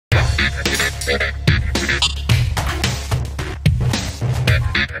Hey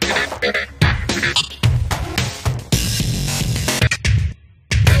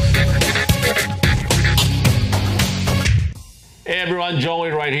everyone,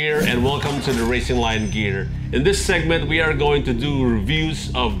 Joey right here, and welcome to the Racing Line Gear. In this segment, we are going to do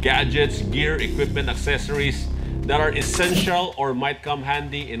reviews of gadgets, gear, equipment, accessories that are essential or might come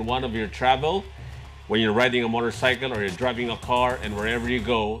handy in one of your travel. When you're riding a motorcycle or you're driving a car, and wherever you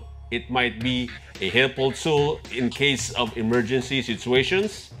go, it might be a helpful tool in case of emergency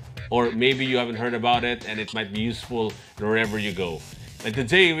situations, or maybe you haven't heard about it and it might be useful wherever you go. And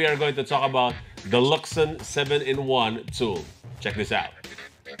today we are going to talk about the Luxon 7-in-1 tool. Check this out.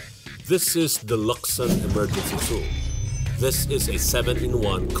 This is the Luxon emergency tool. This is a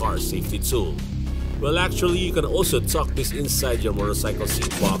 7-in-1 car safety tool. Well, actually, you can also tuck this inside your motorcycle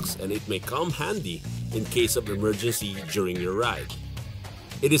seat box and it may come handy in case of emergency during your ride.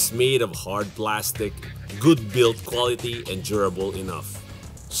 It is made of hard plastic, good build quality, and durable enough.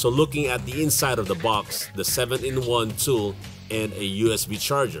 So looking at the inside of the box, the 7-in-1 tool and a USB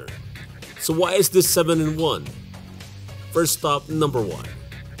charger. So why is this 7-in-1? First up, number 1.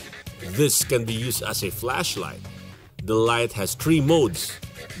 This can be used as a flashlight. The light has 3 modes: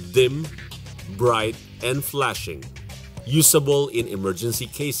 dim, bright, and flashing. Usable in emergency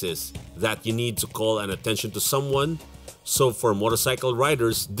cases that you need to call an attention to someone. So for motorcycle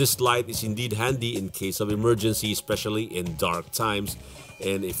riders, this light is indeed handy in case of emergency, especially in dark times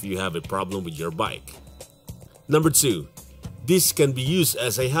and if you have a problem with your bike. Number 2. This can be used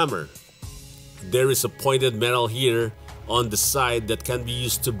as a hammer. There is a pointed metal here on the side that can be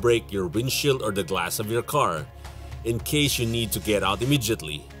used to break your windshield or the glass of your car in case you need to get out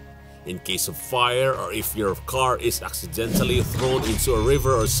immediately, in case of fire, or if your car is accidentally thrown into a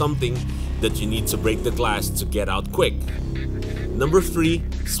river or something that you need to break the glass to get out quick. Number 3,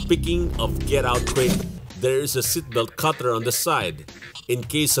 speaking of get out quick, there is a seatbelt cutter on the side. In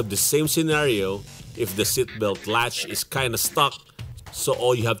case of the same scenario, if the seatbelt latch is kinda stuck, so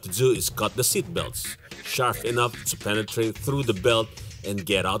all you have to do is cut the seatbelts sharp enough to penetrate through the belt and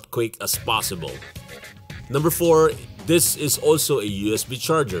get out quick as possible. Number 4, this is also a USB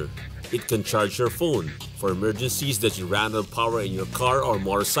charger. It can charge your phone for emergencies that you ran out of power in your car or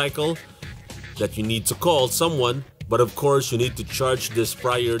motorcycle that you need to call someone, but of course you need to charge this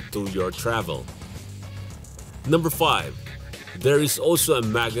prior to your travel. Number 5, there is also a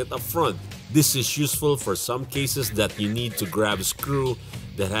magnet up front. This is useful for some cases that you need to grab a screw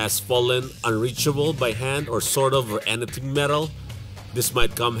that has fallen unreachable by hand or sort of or anything metal. This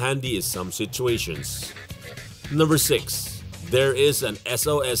might come handy in some situations. Number 6, there is an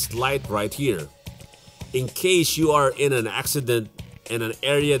SOS light right here. In case you are in an accident in an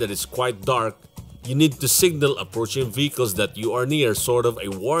area that is quite dark, you need to signal approaching vehicles that you are near, sort of a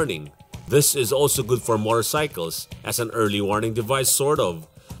warning. This is also good for motorcycles as an early warning device, sort of.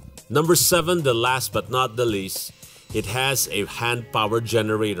 Number 7, the last but not the least, it has a hand power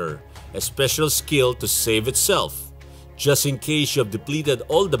generator, a special skill to save itself. Just in case you have depleted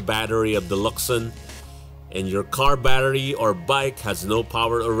all the battery of the Luxon and your car battery or bike has no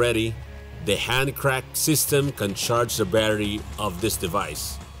power already, the hand crank system can charge the battery of this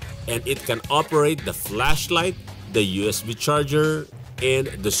device. And it can operate the flashlight, the USB charger, and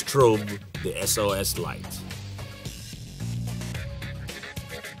the strobe, the SOS light.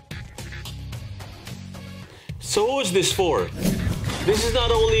 So who is this for? This is not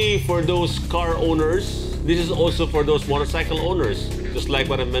only for those car owners, this is also for those motorcycle owners. Just like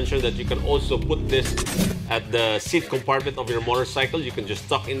what I mentioned, that you can also put this at the seat compartment of your motorcycle. You can just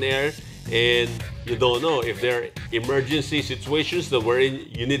tuck in there, and you don't know if there are emergency situations that wherein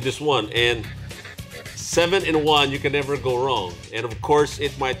you need this one. And 7-in-1, you can never go wrong. And of course,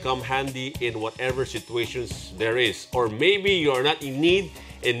 it might come handy in whatever situations there is. Or maybe you are not in need,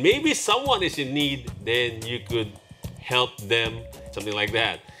 and maybe someone is in need, then you could help them, something like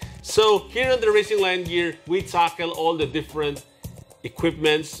that. So here on the Racing Line Gear, we tackle all the different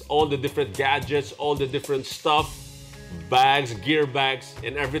equipments, all the different gadgets, all the different stuff, bags, gear bags,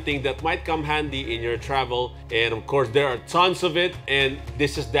 and everything that might come handy in your travel. And of course, there are tons of it, and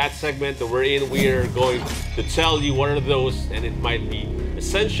this is that segment that we're in. We are going to tell you what are those, and it might be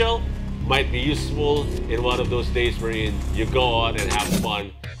essential, might be useful in one of those days wherein you go out and have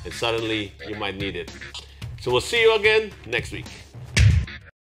fun, and suddenly you might need it. So we'll see you again next week.